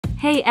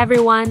Hey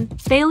everyone,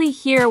 Bailey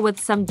here with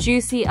some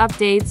juicy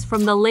updates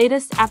from the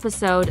latest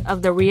episode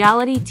of the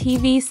reality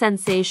TV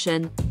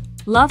sensation,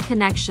 Love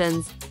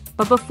Connections.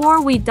 But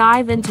before we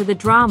dive into the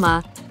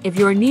drama, if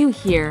you're new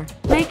here,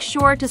 make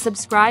sure to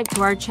subscribe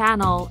to our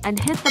channel and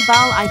hit the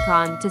bell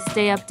icon to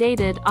stay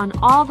updated on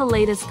all the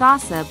latest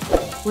gossip.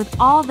 With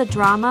all the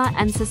drama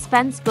and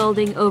suspense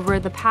building over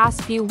the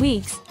past few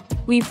weeks,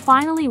 we've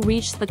finally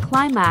reached the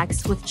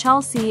climax with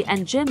Chelsea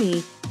and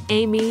Jimmy,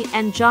 Amy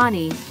and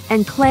Johnny,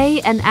 and Clay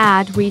and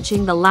Ad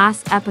reaching the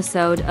last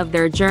episode of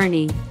their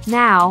journey.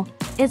 Now,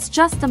 it's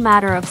just a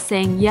matter of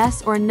saying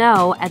yes or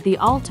no at the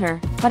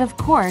altar, but of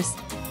course,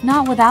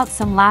 not without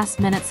some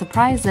last-minute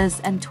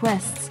surprises and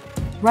twists.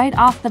 Right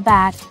off the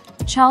bat,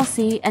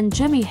 Chelsea and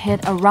Jimmy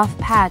hit a rough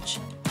patch,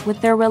 with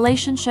their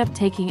relationship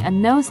taking a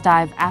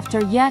nosedive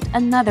after yet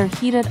another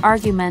heated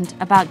argument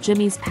about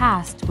Jimmy's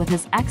past with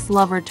his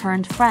ex-lover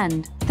turned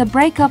friend. The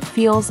breakup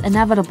feels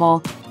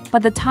inevitable,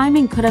 but the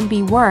timing couldn't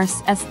be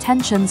worse as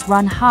tensions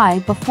run high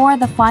before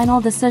the final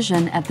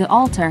decision at the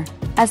altar.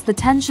 As the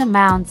tension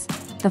mounts,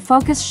 the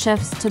focus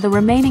shifts to the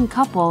remaining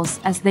couples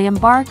as they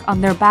embark on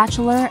their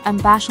bachelor and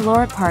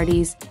bachelorette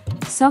parties,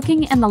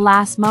 soaking in the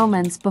last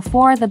moments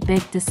before the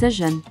big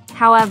decision.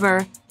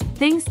 However,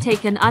 things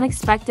take an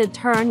unexpected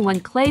turn when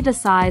Clay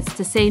decides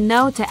to say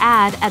no to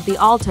Ad at the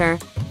altar,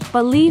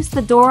 but leaves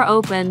the door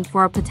open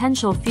for a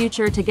potential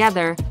future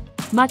together,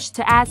 much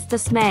to Ad's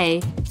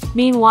dismay.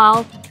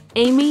 Meanwhile,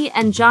 Amy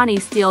and Johnny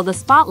steal the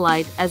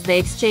spotlight as they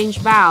exchange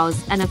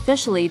vows and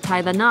officially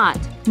tie the knot,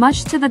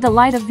 much to the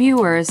delight of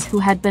viewers who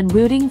had been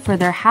rooting for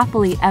their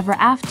happily ever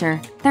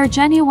after. Their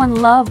genuine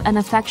love and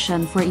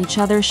affection for each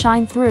other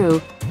shine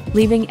through,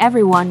 leaving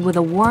everyone with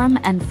a warm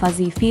and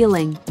fuzzy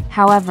feeling.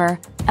 However,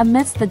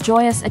 amidst the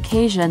joyous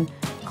occasion,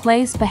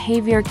 Clay's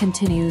behavior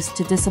continues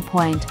to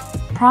disappoint,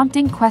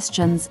 prompting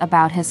questions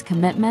about his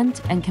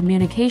commitment and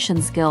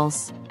communication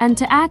skills. And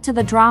to add to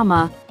the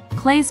drama,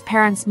 Clay's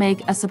parents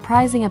make a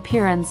surprising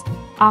appearance,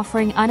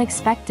 offering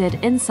unexpected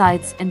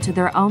insights into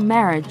their own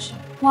marriage.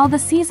 While the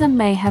season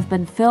may have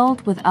been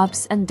filled with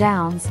ups and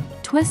downs,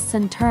 twists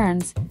and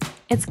turns,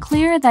 it's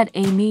clear that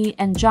Amy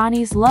and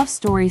Johnny's love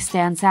story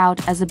stands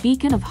out as a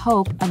beacon of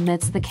hope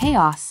amidst the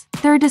chaos.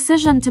 Their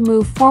decision to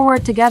move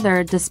forward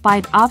together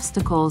despite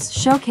obstacles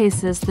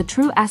showcases the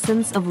true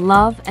essence of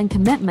love and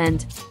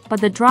commitment, but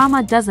the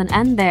drama doesn't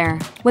end there.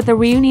 With the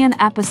reunion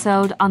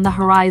episode on the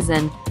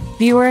horizon,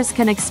 viewers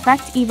can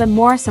expect even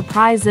more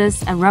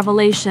surprises and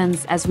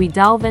revelations as we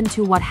delve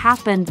into what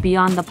happened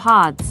beyond the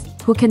pods,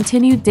 who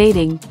continued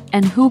dating,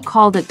 and who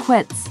called it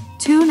quits.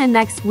 Tune in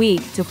next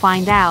week to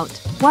find out.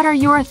 What are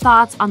your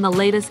thoughts on the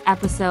latest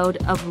episode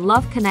of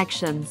Love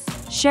Connections?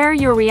 Share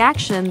your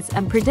reactions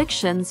and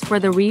predictions for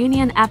the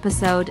reunion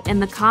episode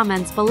in the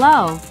comments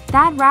below.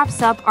 That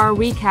wraps up our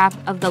recap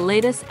of the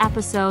latest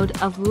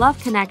episode of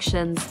Love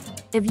Connections.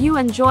 If you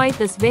enjoyed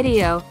this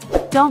video,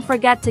 don't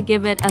forget to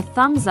give it a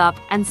thumbs up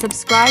and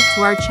subscribe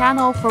to our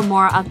channel for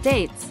more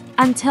updates.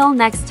 Until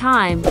next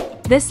time,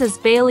 this is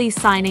Bailey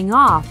signing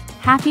off.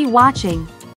 Happy watching!